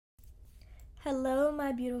Hello,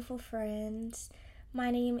 my beautiful friends.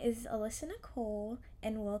 My name is Alyssa Nicole,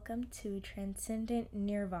 and welcome to Transcendent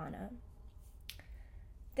Nirvana.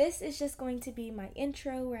 This is just going to be my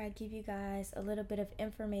intro where I give you guys a little bit of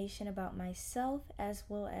information about myself as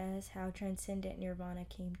well as how Transcendent Nirvana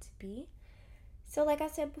came to be. So, like I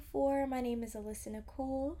said before, my name is Alyssa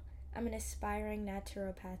Nicole. I'm an aspiring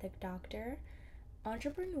naturopathic doctor,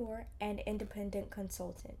 entrepreneur, and independent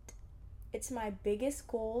consultant. It's my biggest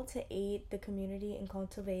goal to aid the community in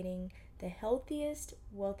cultivating the healthiest,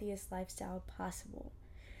 wealthiest lifestyle possible.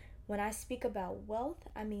 When I speak about wealth,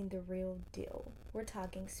 I mean the real deal. We're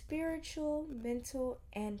talking spiritual, mental,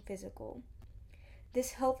 and physical.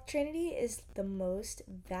 This health trinity is the most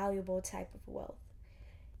valuable type of wealth.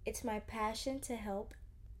 It's my passion to help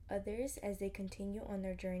others as they continue on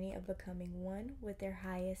their journey of becoming one with their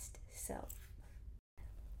highest self.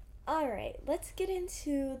 Alright, let's get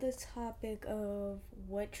into the topic of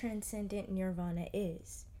what Transcendent Nirvana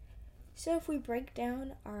is. So, if we break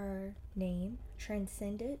down our name,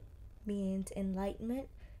 Transcendent means enlightenment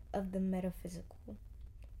of the metaphysical,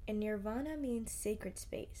 and Nirvana means sacred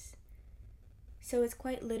space. So, it's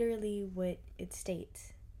quite literally what it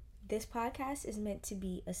states. This podcast is meant to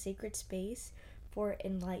be a sacred space for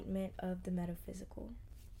enlightenment of the metaphysical.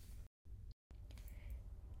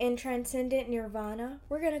 In Transcendent Nirvana,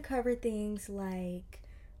 we're going to cover things like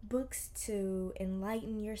books to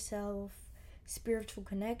enlighten yourself, spiritual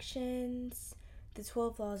connections, the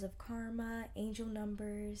 12 laws of karma, angel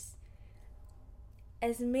numbers,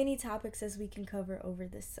 as many topics as we can cover over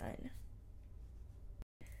the sun.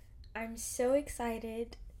 I'm so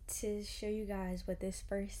excited to show you guys what this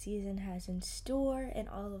first season has in store and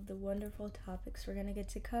all of the wonderful topics we're going to get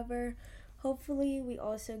to cover. Hopefully, we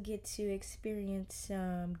also get to experience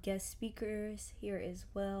some guest speakers here as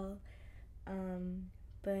well.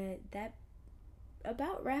 But that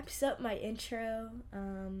about wraps up my intro.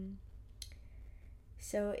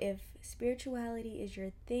 So if spirituality is your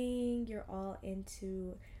thing, you're all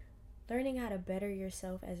into learning how to better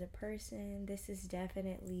yourself as a person, this is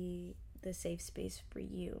definitely the safe space for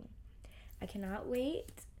you. I cannot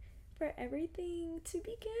wait for everything to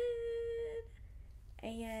begin.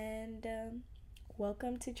 And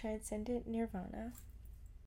welcome to Transcendent Nirvana.